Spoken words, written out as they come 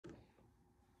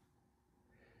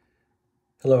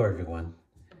Hello everyone,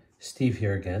 Steve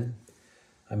here again.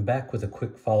 I'm back with a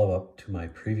quick follow-up to my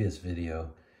previous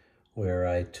video where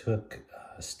I took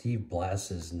Steve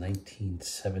Blass's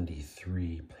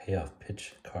 1973 payoff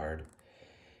pitch card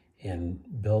and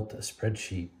built a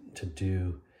spreadsheet to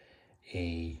do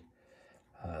a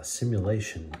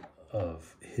simulation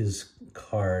of his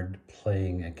card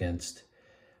playing against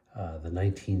the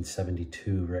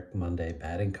 1972 Rick Monday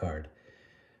batting card.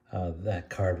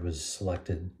 That card was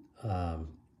selected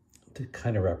to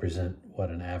kind of represent what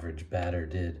an average batter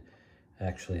did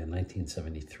actually in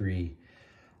 1973.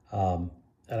 And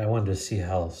I wanted to see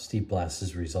how Steve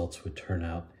Blass's results would turn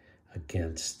out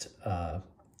against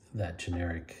that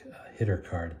generic hitter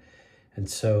card. And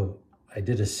so I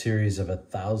did a series of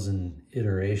 1,000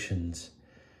 iterations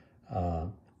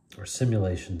or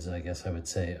simulations, I guess I would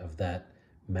say, of that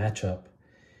matchup.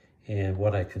 And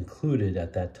what I concluded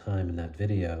at that time in that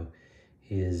video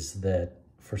is that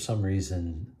for some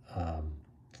reason,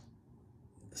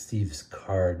 Steve's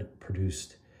card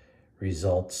produced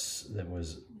results that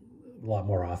was a lot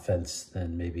more offense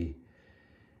than maybe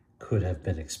could have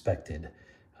been expected.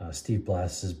 Steve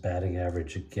Blass's batting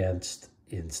average against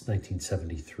in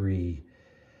 1973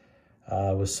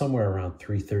 was somewhere around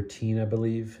 313, I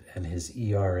believe, and his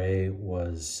ERA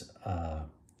was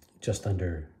just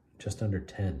under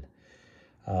 10.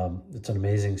 It's an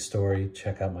amazing story.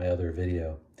 Check out my other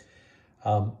video.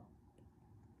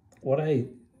 What I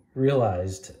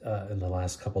realized in the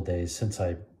last couple days since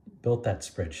I built that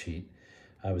spreadsheet,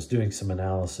 I was doing some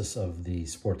analysis of the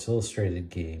Sports Illustrated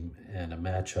game and a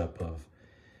matchup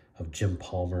of Jim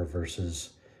Palmer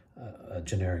versus a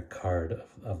generic card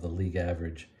of the league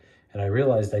average. And I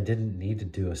realized I didn't need to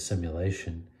do a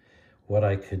simulation. What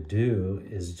I could do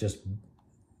is just,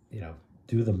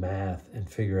 do the math and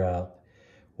figure out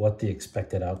what the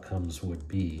expected outcomes would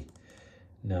be.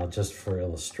 Now, just for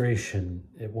illustration,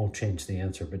 it won't change the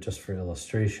answer, but just for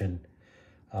illustration,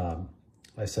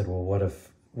 I said, well,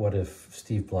 what if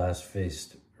Steve Blass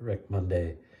faced Rick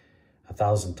Monday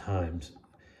 1,000 times?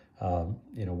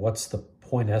 What's the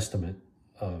point estimate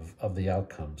of the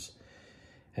outcomes?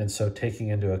 And so taking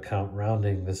into account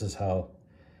rounding, this is how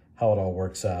it all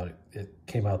works out. It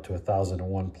came out to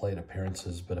 1,001 plate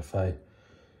appearances, but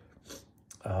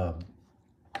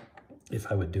if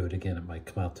I would do it again, it might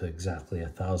come out to exactly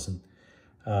 1,000.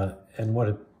 And what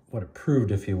it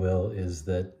proved, if you will, is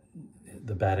that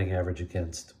the batting average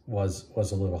against was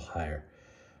a little higher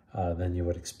than you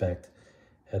would expect.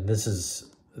 And this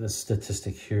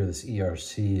statistic here, this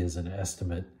ERC, is an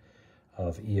estimate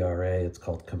of ERA. It's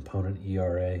called component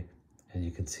ERA, and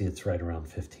you can see it's right around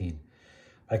 15.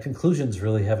 My conclusions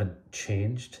really haven't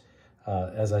changed.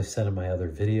 As I said in my other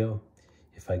video,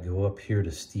 if I go up here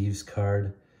to Steve's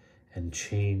card and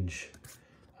change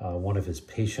one of his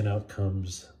patient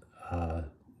outcomes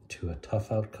to a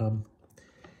tough outcome,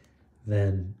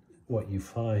 then what you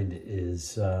find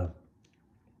is the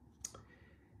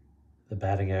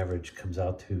batting average comes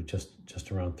out to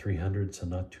just around 300, so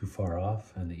not too far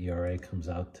off, and the ERA comes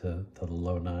out to the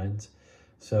low 9s.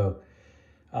 So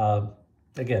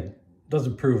again,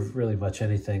 doesn't prove really much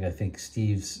anything. I think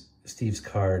Steve's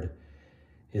card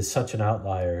is such an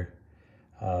outlier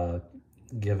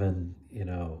given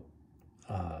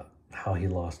how he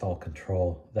lost all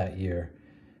control that year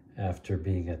after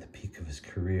being at the peak of his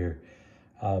career.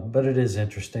 But it is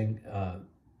interesting,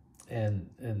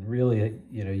 and really,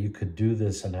 you could do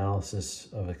this analysis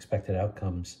of expected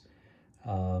outcomes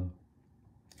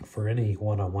for any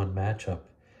one-on-one matchup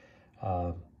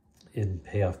in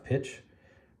payoff pitch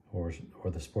or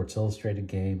the Sports Illustrated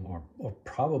game, or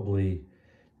probably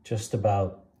just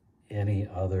about any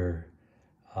other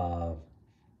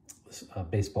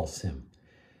baseball sim.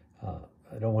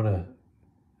 I don't want to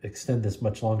extend this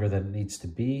much longer than it needs to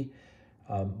be,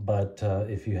 but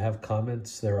if you have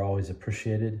comments, they're always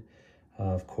appreciated.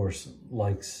 Of course,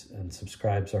 likes and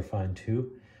subscribes are fine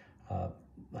too.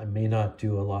 I may not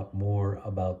do a lot more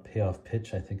about payoff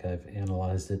pitch. I think I've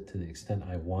analyzed it to the extent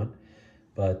I want,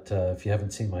 but if you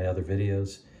haven't seen my other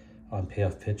videos on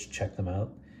payoff pitch, check them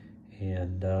out.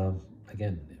 And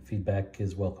again, feedback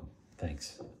is welcome.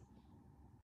 Thanks.